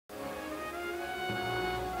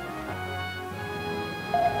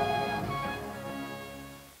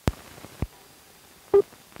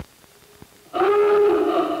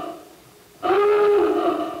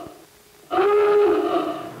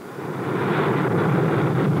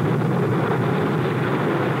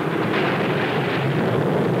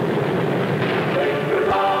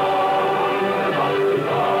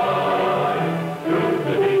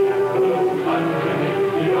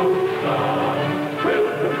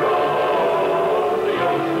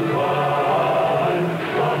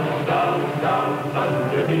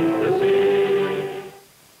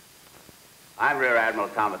I'm Rear Admiral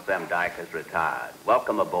Thomas Dykers, retired.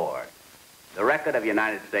 Welcome aboard. The record of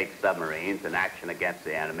United States submarines in action against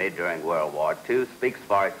the enemy during World War II speaks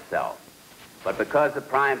for itself. But because the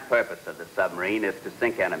prime purpose of the submarine is to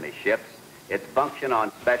sink enemy ships, its function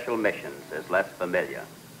on special missions is less familiar.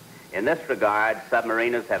 In this regard,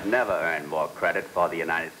 submariners have never earned more credit for the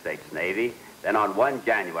United States Navy than on 1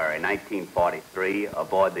 January 1943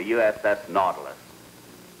 aboard the USS Nautilus.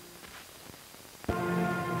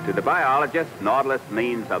 To the biologist, Nautilus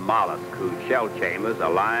means a mollusk whose shell chambers are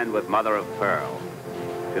lined with mother of pearl.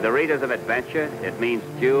 To the readers of adventure, it means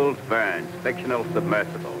Jules Verne's fictional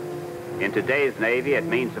submersible. In today's Navy, it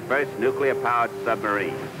means the first nuclear-powered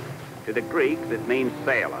submarine. To the Greeks, it means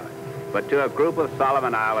sailor. But to a group of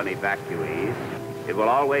Solomon Island evacuees, it will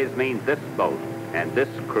always mean this boat and this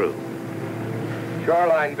crew.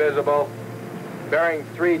 Shoreline visible. Bearing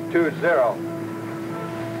 320.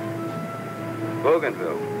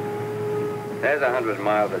 Bougainville. There's 100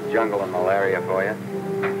 miles of jungle and malaria for you.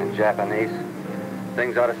 And Japanese.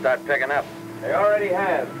 Things ought to start picking up. They already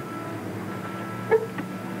have.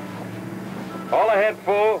 All ahead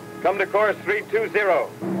full. Come to course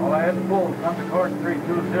 320. All ahead full. Come to course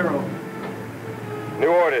 320.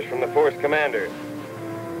 New orders from the force commander.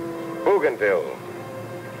 Bougainville.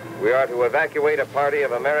 We are to evacuate a party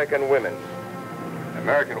of American women.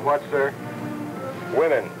 American what, sir?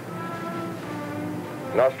 Women.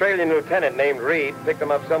 An Australian lieutenant named Reed picked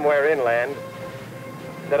them up somewhere inland,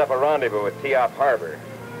 set up a rendezvous at Teop Harbor.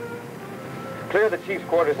 Clear the chief's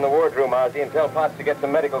quarters in the wardroom, Ozzy, and tell Potts to get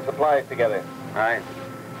some medical supplies together. Aye.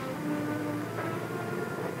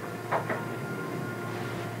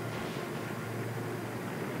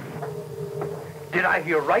 Did I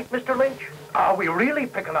hear right, Mr. Lynch? Are we really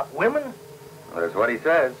picking up women? Well, that's what he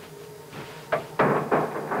says.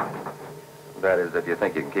 That is, if you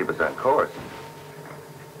think you can keep us on course.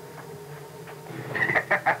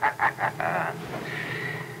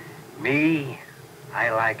 Me, I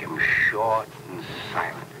like him short and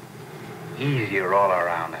silent. Easier all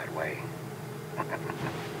around that way.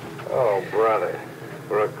 Oh, brother.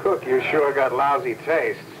 For a cook, you sure got lousy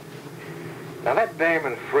taste. Now, that dame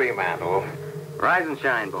in Fremantle... Rise and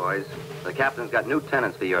shine, boys. The captain's got new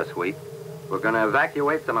tenants for your suite. We're going to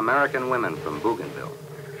evacuate some American women from Bougainville.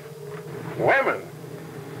 Women?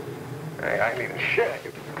 Hey, I need a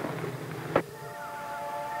shave.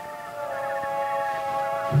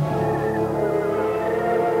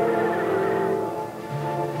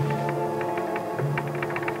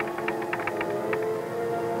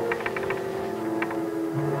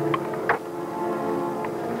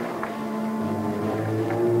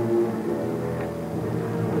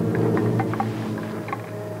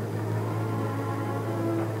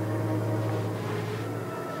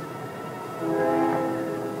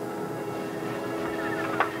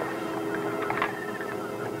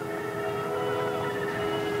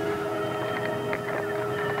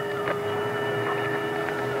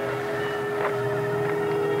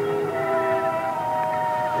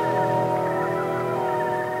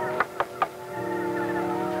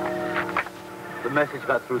 The message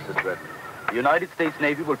got through, Sister Edmund. The United States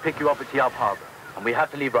Navy will pick you up at Teop Harbor, and we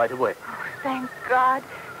have to leave right away. Oh, thank God.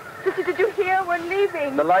 Sister, did you hear? We're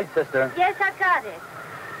leaving. The light, Sister. Yes, I got it.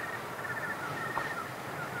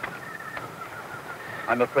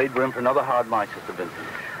 I'm afraid we're in for another hard march, Sister Vincent.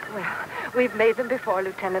 Well, we've made them before,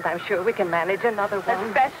 Lieutenant. I'm sure we can manage another one.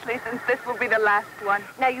 Especially since this will be the last one.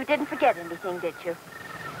 Now, you didn't forget anything, did you?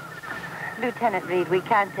 Lieutenant Reed, we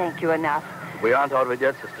can't thank you enough. We aren't out of it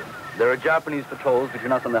yet, Sister. There are Japanese patrols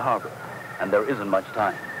between us and the harbor, and there isn't much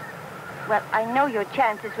time. Well, I know your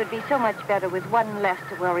chances would be so much better with one less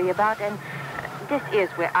to worry about, and this is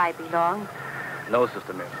where I belong. No,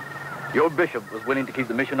 Sister Mary. Your bishop was willing to keep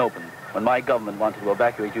the mission open when my government wanted to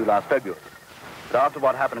evacuate you last February. But after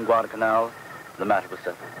what happened in Guadalcanal, the matter was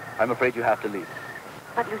settled. I'm afraid you have to leave.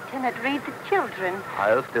 But, Lieutenant Reed, the children...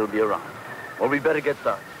 I'll still be around. Well, we better get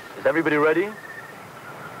started. Is everybody ready?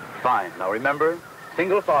 Fine. Now remember,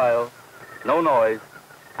 single file, no noise,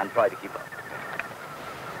 and try to keep up.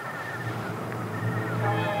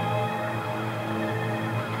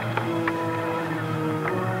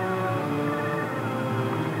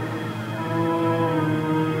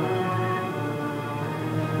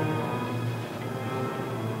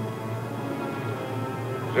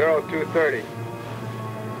 0230.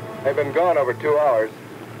 They've been gone over 2 hours.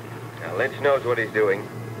 Now, Lynch knows what he's doing.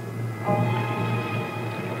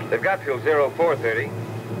 They've got till 0430.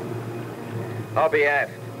 I'll be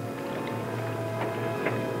asked.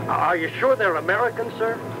 Are you sure they're Americans,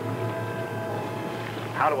 sir?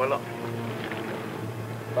 How do I look?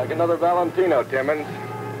 Like another Valentino, Timmons.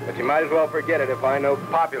 But you might as well forget it if I know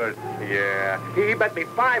Popular. Yeah. He bet me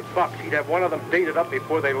 $5 he'd have one of them painted up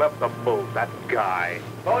before they left the boat. That guy.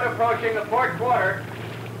 Boat approaching the port quarter.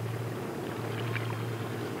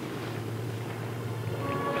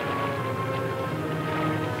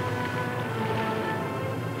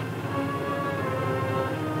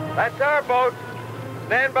 That's our boat.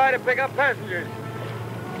 Stand by to pick up passengers.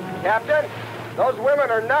 Captain, those women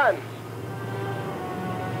are nuns.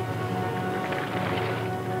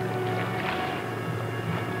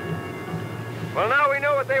 Well, now we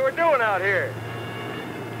know what they were doing out here.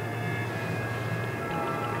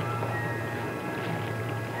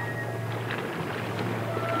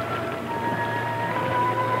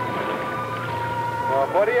 Well,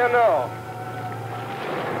 what do you know?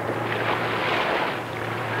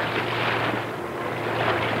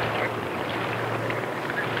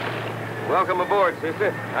 Welcome aboard,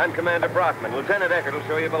 sister. I'm Commander Brockman. Lieutenant Eckert will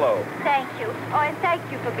show you below. Thank you. Oh, and thank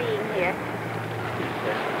you for being here.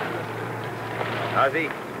 Ozzy?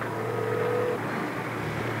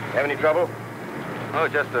 Have any trouble? Oh,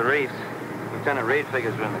 just the reefs. Lieutenant Reed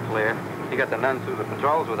figures we're in the clear. He got the Nuns through the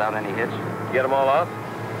patrols without any hitch. Get them all off?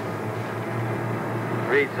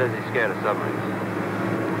 Reed says he's scared of submarines.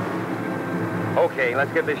 Okay,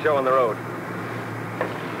 let's get this show on the road.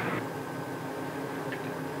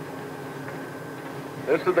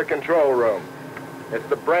 This is the control room. It's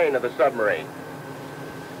the brain of the submarine.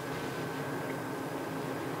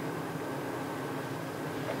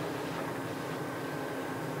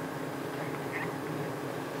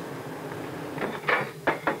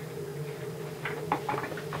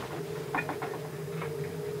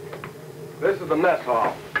 This is the mess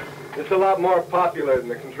hall. It's a lot more popular than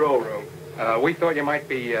the control room. We thought you might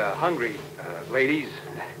be hungry, ladies,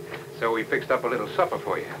 so we fixed up a little supper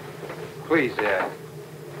for you. Please,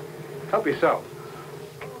 help yourself.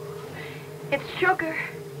 It's sugar.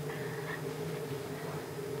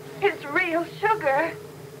 It's real sugar.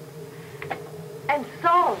 And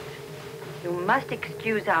salt. You must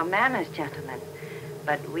excuse our manners, gentlemen,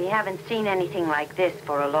 but we haven't seen anything like this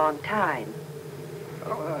for a long time.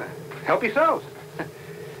 Oh, help yourselves.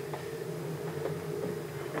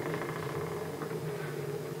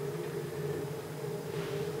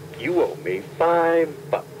 You owe me $5.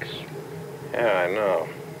 Yeah, I know.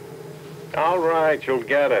 All right, you'll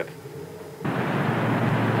get it.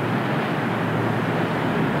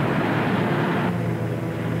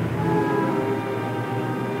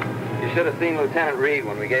 You should have seen Lieutenant Reed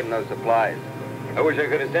when we gave him those supplies. I wish I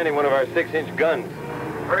could have sent him one of our 6-inch guns.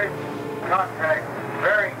 Bridge, contact,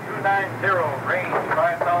 bearing 290, range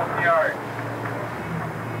 5,000 yards.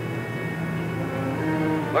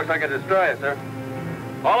 Looks like a destroyer, sir.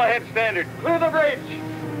 All ahead standard. Clear the bridge.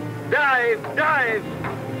 Dive, dive.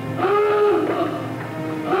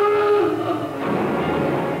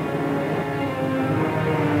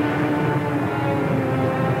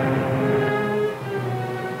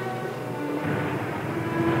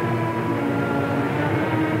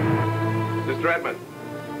 Mr. Edmund.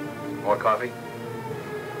 More coffee?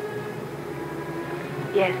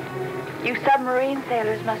 Yes. You submarine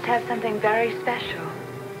sailors must have something very special.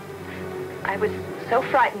 I was so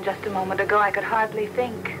frightened just a moment ago I could hardly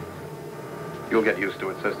think. You'll get used to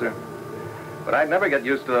it, sister. But I'd never get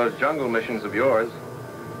used to those jungle missions of yours.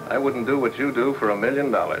 I wouldn't do what you do for $1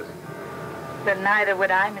 million. But neither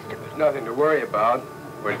would I, Mr. There's nothing to worry about.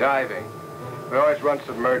 We're diving. We always run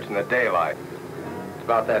submerged in the daylight. It's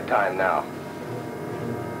about that time now.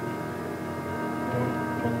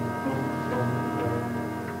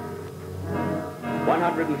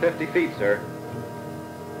 $150 feet, sir.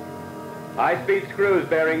 High-speed screws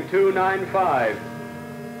bearing 295.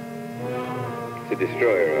 It's a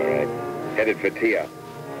destroyer, all right. Headed for Teop.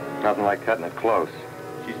 Nothing like cutting it close.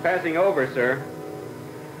 She's passing over, sir.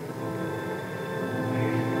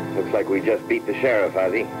 Looks like we just beat the sheriff,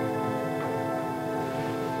 Ozzy.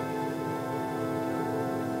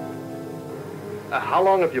 How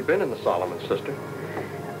long have you been in the Solomons, sister?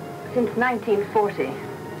 Since 1940.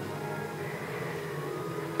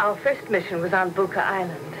 Our first mission was on Buka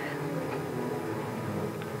Island.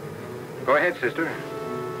 Go ahead, sister.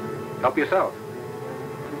 Help yourself.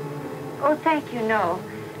 Oh, thank you, no.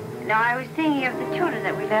 No, I was thinking of the children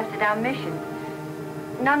that we left at our mission.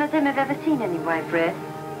 None of them have ever seen any white bread.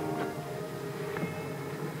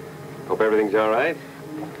 Hope everything's all right?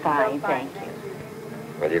 Fine, thank you.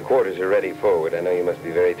 Well, your quarters are ready forward. I know you must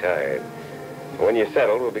be very tired. When you're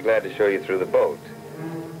settled, we'll be glad to show you through the boat.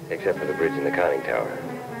 Except for the bridge and the conning tower.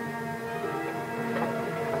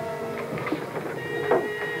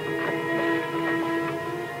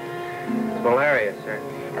 It's malaria, sir.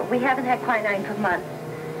 We haven't had quinine for months.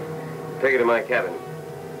 Take her to my cabin.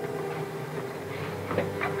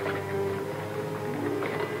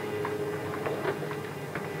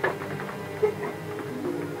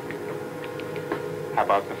 How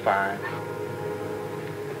about the fine?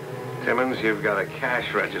 Timmons, you've got a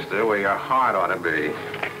cash register where your heart ought to be.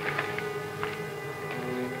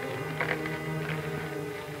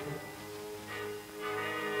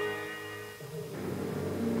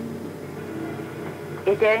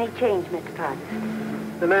 Is there any change, Mr. Potts?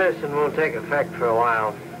 The medicine won't take effect for a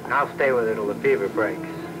while. I'll stay with her till the fever breaks.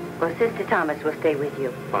 Well, Sister Thomas will stay with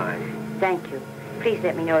you. Fine. Thank you. Please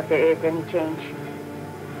let me know if there is any change.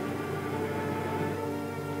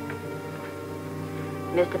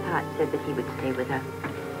 Mr. Potts said that he would stay with her.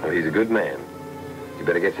 Well, he's a good man. You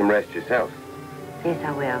better get some rest yourself. Yes,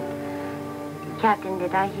 I will. Captain,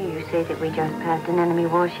 did I hear you say that we just passed an enemy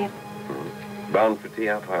warship? Bound for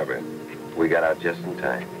Teop Harbor. We got out just in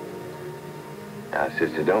time. Now,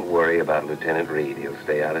 sister, don't worry about Lieutenant Reed. He'll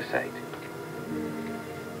stay out of sight.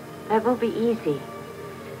 That will be easy.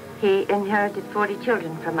 He inherited 40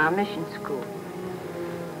 children from our mission school.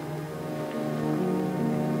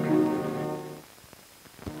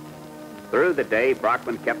 Through the day,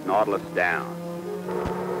 Brockman kept Nautilus down.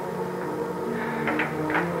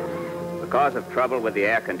 Because of trouble with the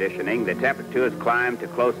air conditioning, the temperatures climbed to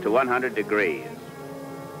close to 100 degrees.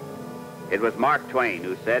 It was Mark Twain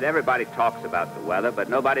who said, everybody talks about the weather, but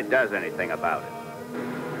nobody does anything about it.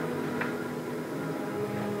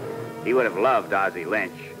 He would have loved Ozzie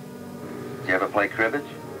Lynch. Did you ever play cribbage?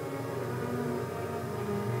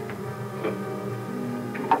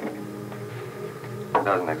 It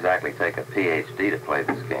doesn't exactly take a PhD to play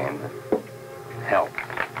this game, but it helps.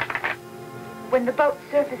 When the boat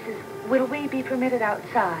surfaces, will we be permitted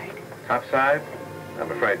outside? Outside? I'm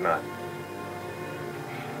afraid not.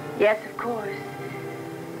 Yes, of course.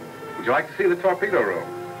 Would you like to see the torpedo room?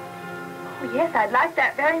 Oh, yes, I'd like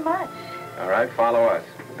that very much. All right, follow us.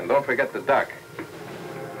 And don't forget the duck.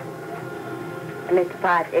 Mr.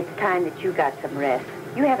 Potts, it's time that you got some rest.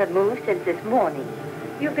 You haven't moved since this morning.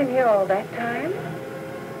 You've been here all that time?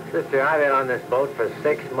 Sister, I've been on this boat for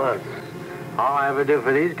 6 months. All I ever do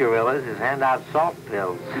for these gorillas is hand out salt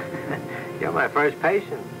pills. You're my first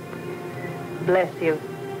patient. Bless you.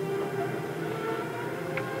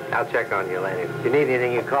 I'll check on you later. If you need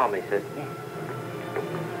anything, you call me, sister. Yes.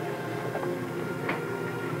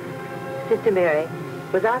 Sister Mary,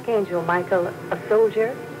 was Archangel Michael a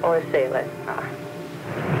soldier or a sailor?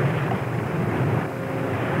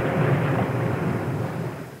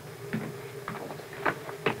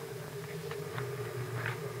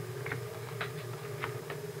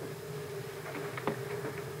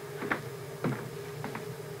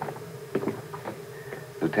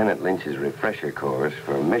 Lieutenant Lynch's refresher course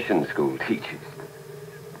for mission school teachers.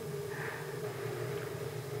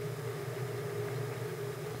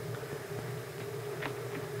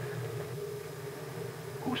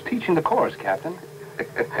 Who's teaching the course, Captain?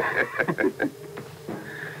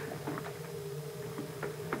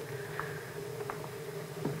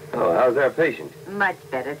 Oh, how's our patient? Much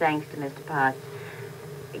better, thanks to Mr. Potts.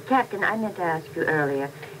 Captain, I meant to ask you earlier.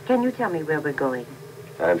 Can you tell me where we're going?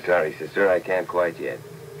 I'm sorry, sister, I can't quite yet.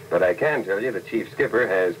 But I can tell you the chief skipper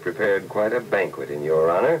has prepared quite a banquet in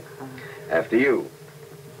your honor. After you.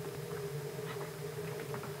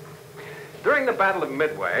 During the Battle of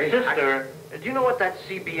Midway... Sister, do you know what that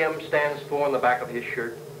CBM stands for on the back of his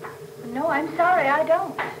shirt? No, I'm sorry, I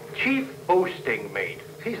don't. Chief Boasting Mate.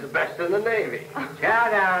 He's the best in the Navy. Chow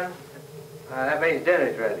down. That means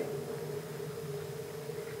dinner's ready.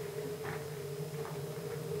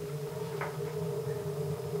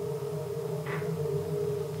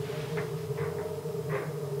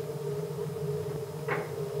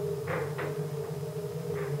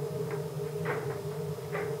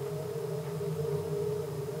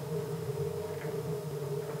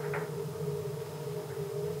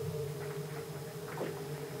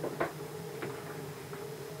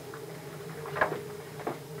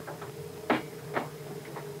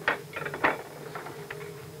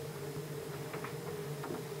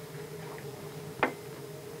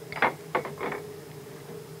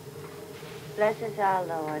 Bless us, our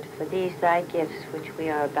Lord, for these thy gifts which we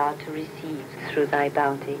are about to receive through thy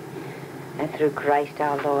bounty, and through Christ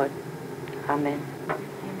our Lord. Amen. Amen.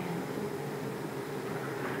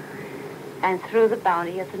 And through the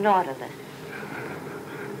bounty of the Nautilus.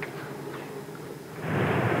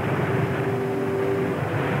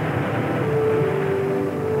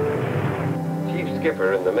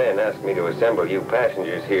 skipper and the men asked me to assemble you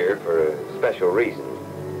passengers here for a special reason.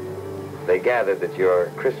 They gathered that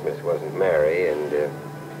your Christmas wasn't merry, and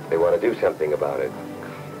they want to do something about it.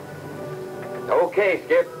 Okay,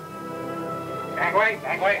 Skip. Gangway,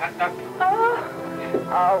 hot stuff.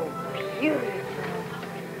 Oh, beautiful.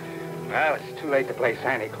 Well, it's too late to play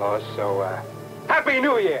Santa Claus, so, Happy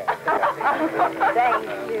New Year! Thank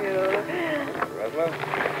you.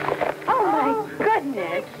 Oh, my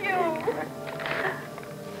goodness. Thank you.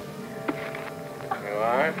 You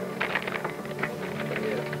are?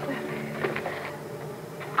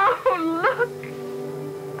 Oh, look.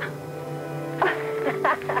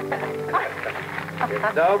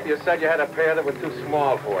 Dope, you said you had a pair that were too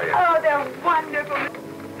small for you. Oh, they're wonderful.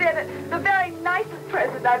 They're the very nicest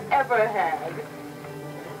present I've ever had.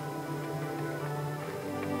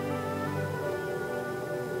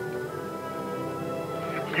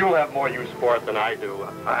 You'll have more use for it than I do.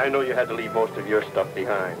 I know you had to leave most of your stuff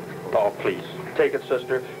behind. Oh, please, take it,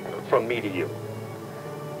 sister, from me to you.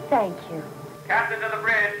 Thank you. Captain to the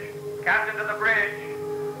bridge! Captain to the bridge!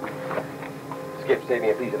 Skip, save me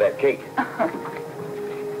a piece of that cake.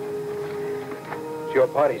 It's your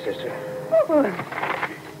party, sister.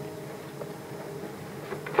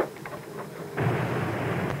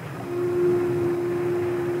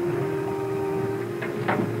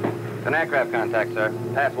 It's an aircraft contact, sir.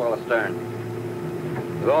 Pass wall astern.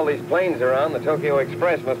 With all these planes around, the Tokyo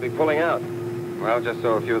Express must be pulling out. Well, just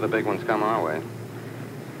so a few of the big ones come our way.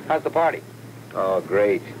 How's the party? Oh,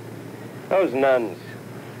 great. Those nuns.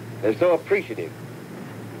 They're so appreciative.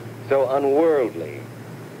 So unworldly.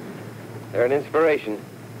 They're an inspiration.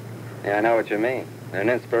 Yeah, I know what you mean. They're an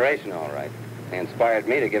inspiration, all right. They inspired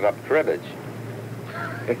me to give up cribbage.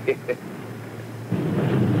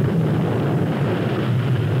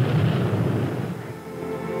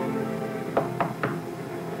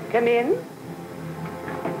 Come in.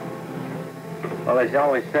 Well, they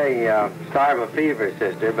always say, starve of fever,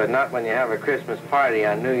 sister, but not when you have a Christmas party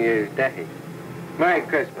on New Year's Day. Merry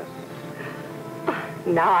Christmas.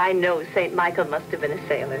 Now I know St. Michael must have been a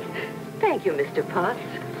sailor. Thank you, Mr. Potts.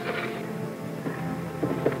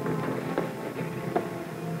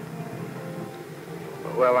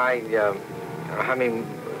 Well, I mean,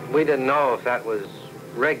 we didn't know if that was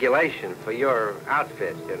regulation for your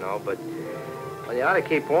outfit, you know, but well, you ought to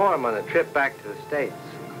keep warm on the trip back to the States.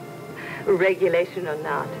 Regulation or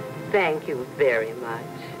not, thank you very much.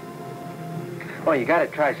 Oh, you got to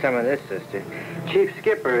try some of this, sister. Chief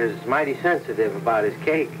Skipper is mighty sensitive about his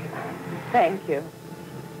cake. Thank you.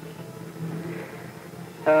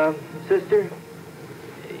 Sister,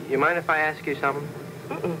 you mind if I ask you something?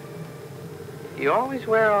 Mm-mm. You always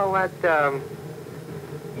wear all that,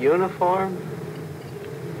 uniform?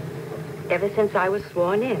 Ever since I was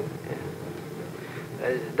sworn in.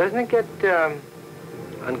 Doesn't it get,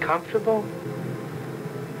 uncomfortable?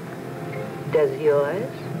 Does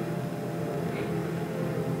yours?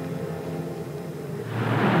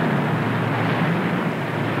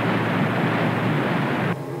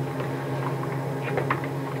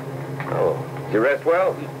 Oh, did you rest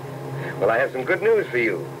well? Well, I have some good news for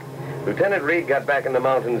you. Lieutenant Reed got back in the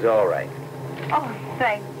mountains all right. Oh,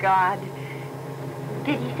 thank God.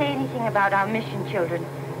 Did he say anything about our mission children?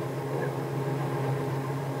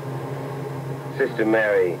 Sister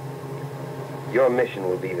Mary, your mission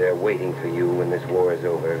will be there waiting for you when this war is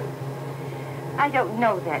over. I don't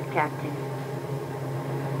know that, Captain.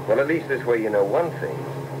 Well, at least this way you know one thing.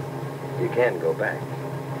 You can go back.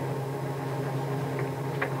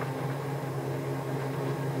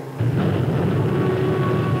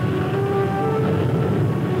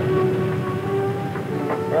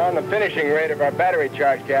 We're on the finishing rate of our battery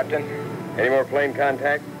charge, Captain. Any more plane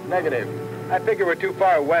contact? Negative. I figure we're too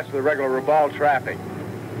far west of the regular Raval traffic.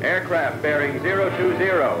 Aircraft bearing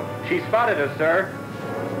 020. She spotted us, sir.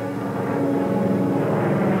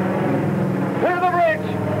 Clear the bridge!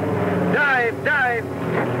 Dive, dive!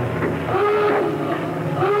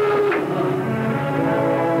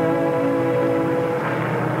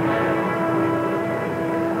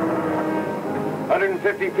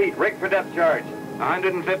 "150 feet, rig for depth charge."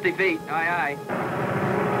 150 feet. Aye, aye.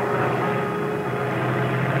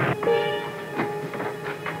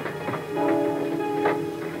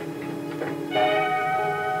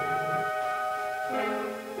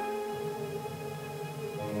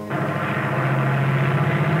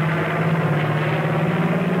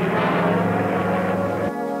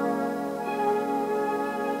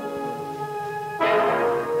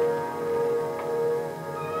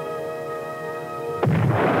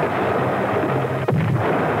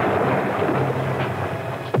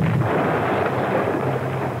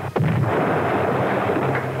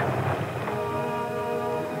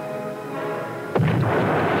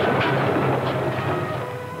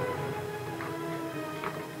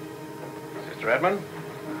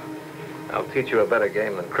 I'll teach you a better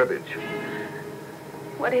game than cribbage.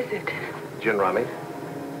 What is it? Gin rummy.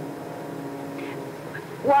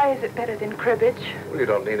 Why is it better than cribbage? Well, you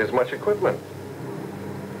don't need as much equipment.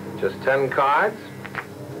 Just 10 cards.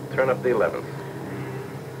 Turn up the 11th.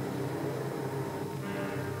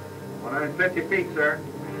 150 feet, sir.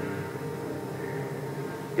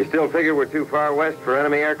 You still figure we're too far west for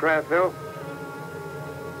enemy aircraft, Phil?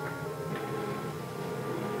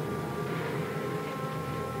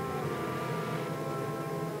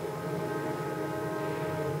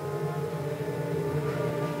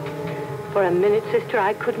 For a minute, sister,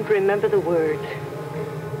 I couldn't remember the words.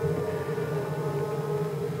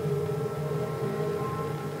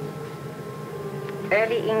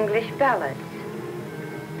 Early English ballads.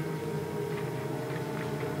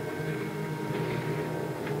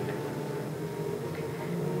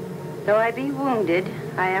 Though I be wounded,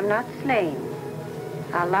 I am not slain.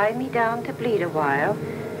 I'll lie me down to bleed a while,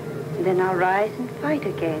 and then I'll rise and fight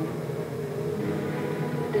again.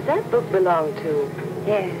 Does that book belong to?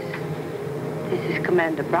 Yes. This is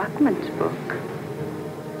Commander Brockman's book.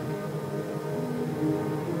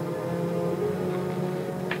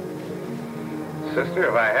 Sister,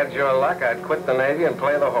 if I had your luck, I'd quit the Navy and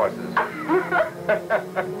play the horses.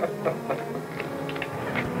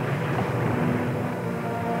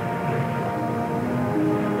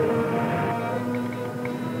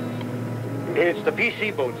 It's the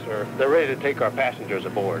PC boat, sir. They're ready to take our passengers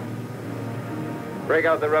aboard. Break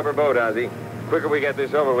out the rubber boat, Ozzy. The quicker we get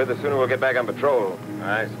this over with, the sooner we'll get back on patrol. All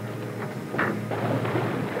right.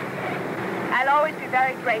 I'll always be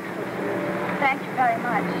very grateful to you. Thank you very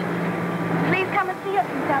much. Please come and see us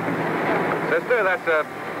in San Francisco. Sister,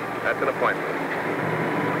 that's an appointment.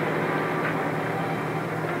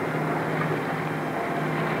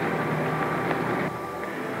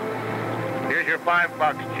 Here's your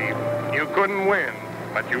 $5, Chief. You couldn't win,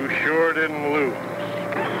 but you sure didn't lose.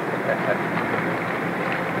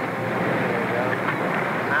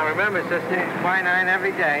 Now remember, sister, quinine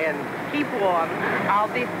every day and Keep warm.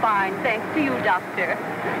 I'll be fine, thanks to you, Doctor.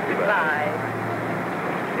 Goodbye.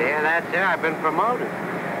 yeah, that's it. I've been promoted.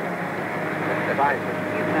 Bye,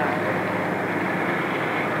 sister.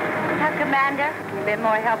 Now, Commander, you've been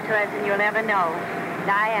more help to us than you'll ever know.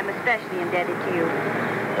 And I am especially indebted to you.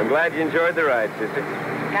 I'm glad you enjoyed the ride, sister.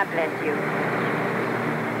 God bless you.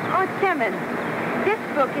 Oh, Simmons, this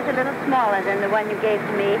book is a little smaller than the one you gave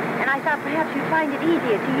to me, and I thought perhaps you'd find it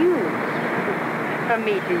easier to use. From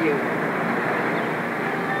me to you.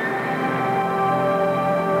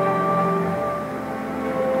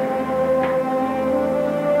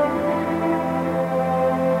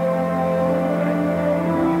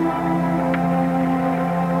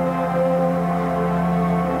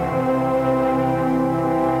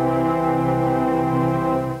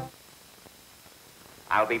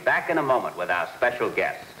 I'll be back in a moment with our special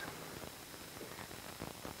guest.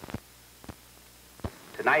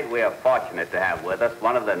 Tonight we are fortunate to have with us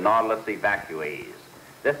one of the Nautilus evacuees.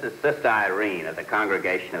 This is Sister Irene of the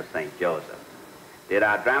Congregation of St. Joseph. Did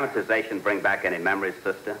our dramatization bring back any memories,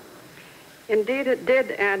 Sister? Indeed it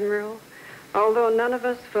did, Admiral. Although none of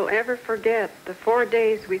us will ever forget the 4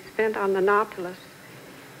 days we spent on the Nautilus.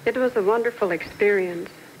 It was a wonderful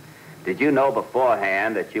experience. Did you know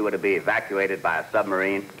beforehand that you were to be evacuated by a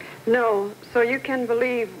submarine? No, so you can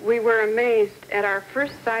believe we were amazed at our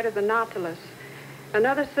first sight of the Nautilus.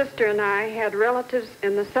 Another sister and I had relatives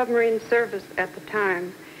in the submarine service at the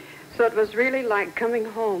time, so it was really like coming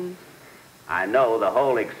home. I know the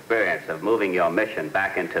whole experience of moving your mission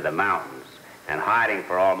back into the mountains and hiding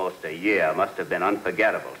for almost a year must have been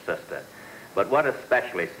unforgettable, Sister. But what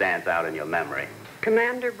especially stands out in your memory?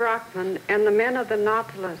 Commander Brockman and the men of the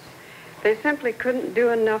Nautilus, they simply couldn't do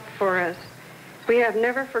enough for us. We have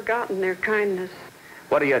never forgotten their kindness.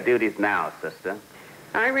 What are your duties now, Sister?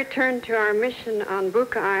 I returned to our mission on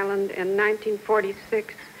Buka Island in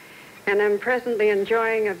 1946 and am presently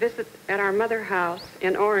enjoying a visit at our mother house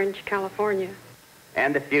in Orange, California.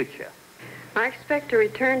 And the future? I expect to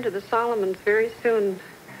return to the Solomons very soon.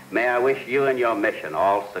 May I wish you and your mission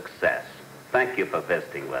all success. Thank you for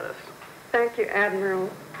visiting with us. Thank you, Admiral.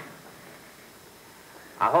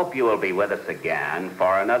 I hope you will be with us again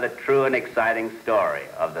for another true and exciting story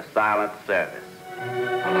of the silent service.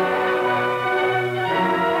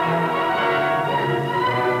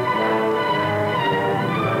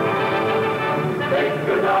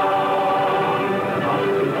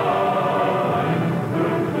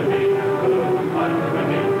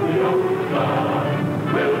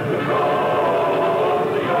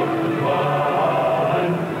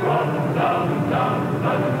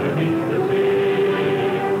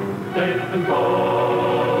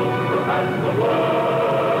 And the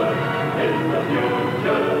word is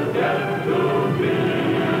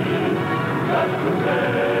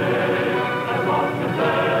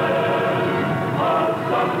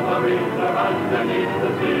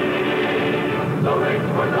States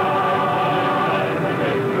for